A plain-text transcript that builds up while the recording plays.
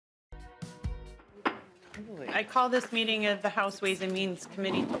I call this meeting of the House Ways and Means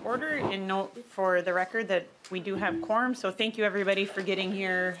Committee to order and note for the record that we do have quorum. So thank you everybody for getting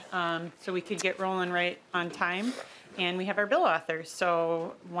here so we could get rolling right on time. And we have our bill authors,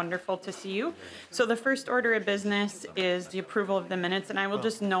 so wonderful to see you. So the first order of business is the approval of the minutes, and I will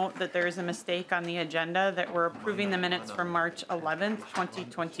just note that there is a mistake on the agenda that we're approving the minutes from March 11th,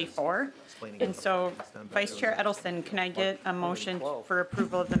 2024. And so, Vice Chair Edelson, can I get a motion for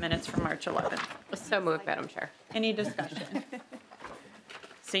approval of the minutes from March 11th? So moved, Madam Chair. Any discussion?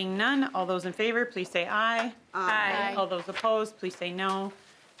 Seeing none, all those in favor, please say aye. Aye. All those opposed, please say no.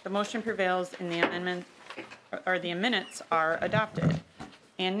 The motion prevails and the amendment or the minutes are adopted.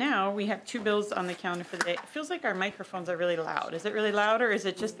 And now we have two bills on the calendar for the day. It feels like our microphones are really loud. Is it really loud or is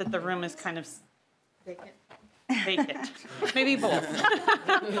it just that the room is kind of vacant? Maybe both.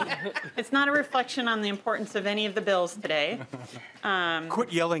 It's not a reflection on the importance of any of the bills today.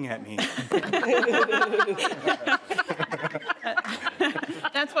 Quit yelling at me.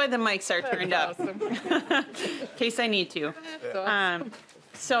 That's why the mics are turned up, in case I need to.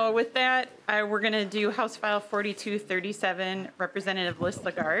 So with that, we're going to do House File 4237, Representative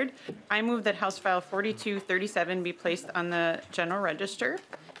Lislegard. I move that House File 4237 be placed on the General Register.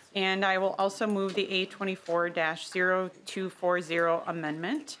 And I will also move the A24-0240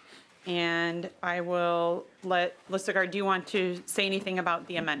 amendment. And I will let Lislegard, do you want to say anything about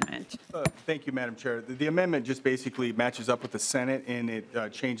the amendment? Thank you, Madam Chair. The amendment just basically matches up with the Senate, and it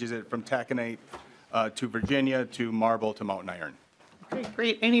changes it from taconite to Virginia to marble to mountain iron. Okay,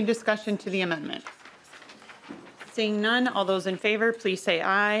 great. Any discussion to the amendment? Seeing none, all those in favor, please say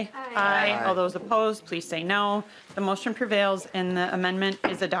aye. Aye. All those opposed, please say no. The motion prevails and the amendment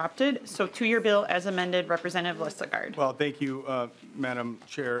is adopted. So to your bill as amended, Representative Lislegard. Well, thank you, Madam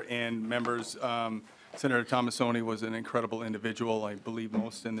Chair and members. Senator Tomassoni was an incredible individual. I believe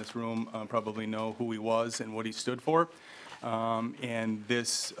most in this room probably know who he was and what he stood for. And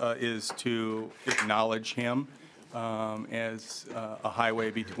this is to acknowledge him as a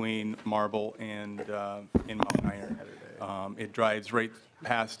highway between marble and mountain iron. It drives right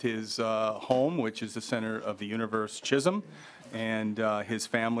past his home, which is the center of the universe, Chisholm, and his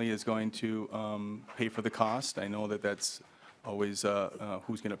family is going to pay for the cost. I know that that's always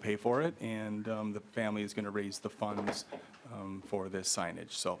who's going to pay for it, and the family is going to raise the funds for this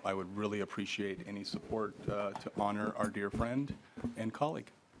signage. So I would really appreciate any support to honor our dear friend and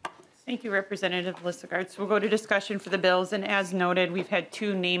colleague. Thank you, Representative Lislegard. So we'll go to discussion for the bills. And as noted, we've had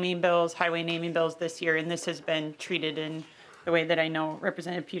two naming bills, highway naming bills this year, and this has been treated in the way that I know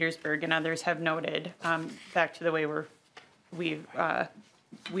Representative Petersburg and others have noted, back to the way we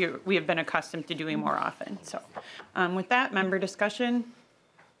have been accustomed to doing more often. So with that, member discussion.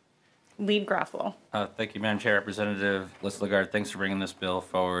 Lead Groffalo. Thank you, Madam Chair. Representative Lislegard, thanks for bringing this bill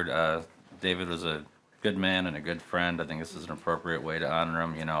forward. David was a good man and a good friend. I think this is an appropriate way to honor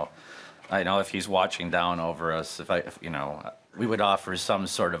him. You know, I know if he's watching down over us, if we would offer some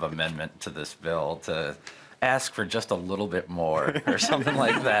sort of amendment to this bill to ask for just a little bit more or something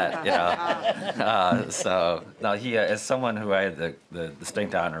like that. You know, so now he, as someone who I had the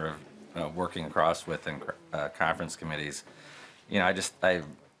distinct honor of working across with in conference committees, you know, just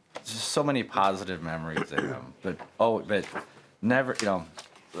so many positive memories of him. But never, you know.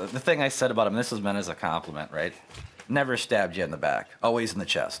 The thing I said about him, this was meant as a compliment, right? Never stabbed you in the back, always in the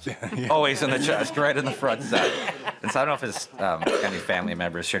chest. Yeah. Always in the chest, right in the front side. And so I don't know if there's any family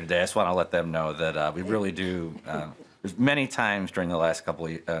members here today. I just want to let them know that we really do. There's many times during the last couple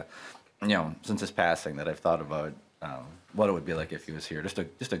of, since his passing that I've thought about what it would be like if he was here. Just a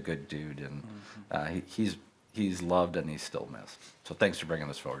good dude, and he's loved and he's still missed. So thanks for bringing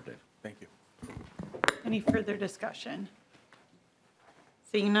this forward, Dave. Thank you. Any further discussion?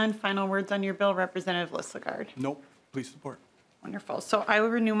 Seeing none, final words on your bill, Representative Lislegard. Nope. Please support. Wonderful. So I will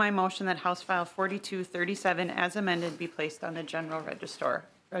renew my motion that House File 4237 as amended be placed on the General Register.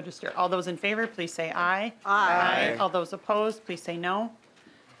 All those in favor, please say aye. Aye. All those opposed, please say no.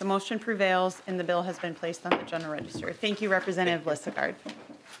 The motion prevails and the bill has been placed on the General Register. Thank you, Representative Lislegard.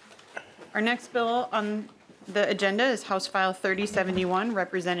 Our next bill on the agenda is House File 3071,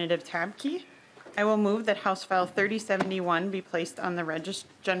 Representative Tabke. I will move that House File 3071 be placed on the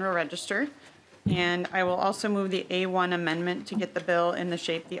General Register, and I will also move the A1 amendment to get the bill in the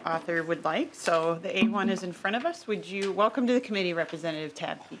shape the author would like. So the A1 is in front of us. Welcome to the committee, Representative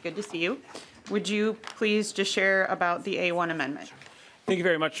Tabke. Good to see you. Would you please just share about the A1 amendment? Thank you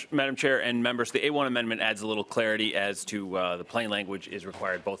very much, Madam Chair and members. The A1 amendment adds a little clarity as to the plain language is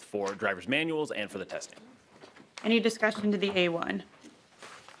required both for driver's manuals and for the testing. Any discussion to the A1?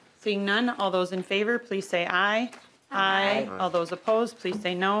 Seeing none, all those in favor, please say aye. Aye. All those opposed, please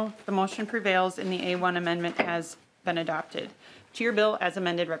say no. The motion prevails and the A1 amendment has been adopted. To your bill as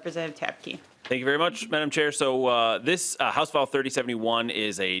amended, Representative Tabke. Thank you very much, Madam Chair. So this House File 3071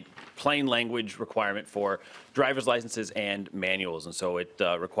 is a plain language requirement for driver's licenses and manuals. And so it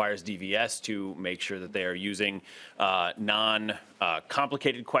requires DVS to make sure that they are using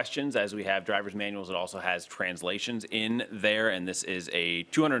non-complicated questions. As we have driver's manuals, it also has translations in there. And this is a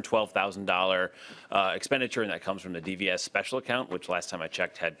 $212,000 expenditure, and that comes from the DVS special account, which last time I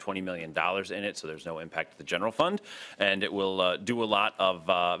checked had $20 million in it. So there's no impact to the general fund. And it will do a lot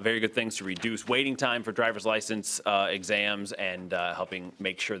of very good things to reduce waiting time for driver's license exams and helping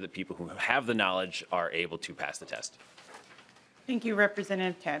make sure that people who have the knowledge are able to pass the test. Thank you,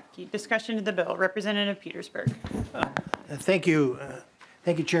 Representative Tabke. Discussion of the bill. Representative Petersburg. Thank you.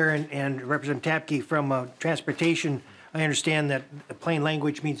 Thank you, Chair, and Representative Tabke. From transportation, I understand that plain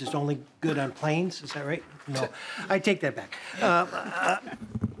language means it's only good on planes. Is that right? No, I take that back.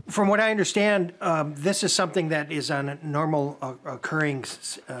 From what I understand, this is something that is on a normal occurring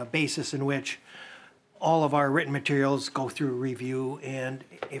basis in which all of our written materials go through review. And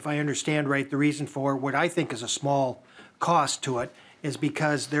if I understand right, the reason for what I think is a small cost to it is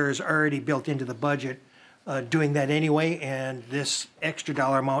because there is already built into the budget doing that anyway, and this extra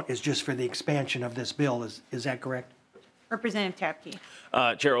dollar amount is just for the expansion of this bill. Is that correct? Representative Tabke.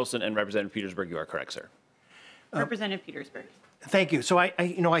 Chair Olson and Representative Petersburg, you are correct, sir. Representative Petersburg. Thank you. So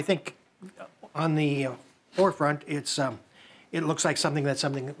I think on the forefront, it looks like something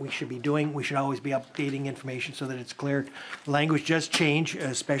that we should be doing. We should always be updating information so that it's clear. Language does change,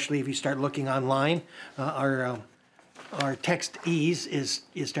 especially if you start looking online. Our text ease is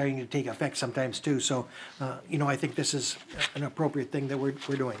starting to take effect sometimes too. So, I think this is an appropriate thing that we're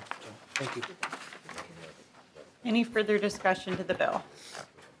doing. So, thank you. Any further discussion to the bill?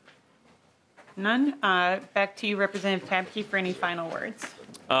 None. Back to you, Representative Tabke, for any final words.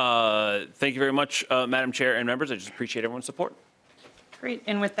 Thank you very much, Madam Chair and members. I just appreciate everyone's support. Great.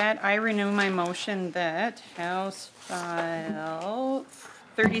 And with that, I renew my motion that House File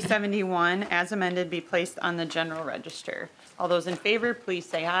 3071, as amended, be placed on the general register. All those in favor, please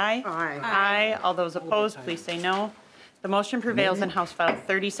say aye. Aye. Aye. All those opposed, please say no. The motion prevails and House File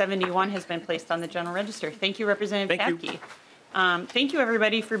 3071 has been placed on the general register. Thank you, Representative Thank you. Tabke. Thank you,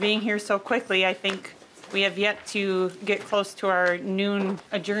 everybody, for being here so quickly. I think we have yet to get close to our noon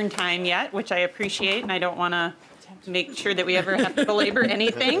adjourn time yet, which I appreciate, and I don't want to make sure that we ever have to belabor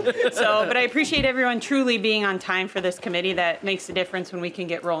anything. But I appreciate everyone truly being on time for this committee. That makes a difference when we can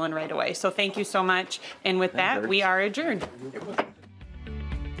get rolling right away. So thank you so much. And with that, we are adjourned.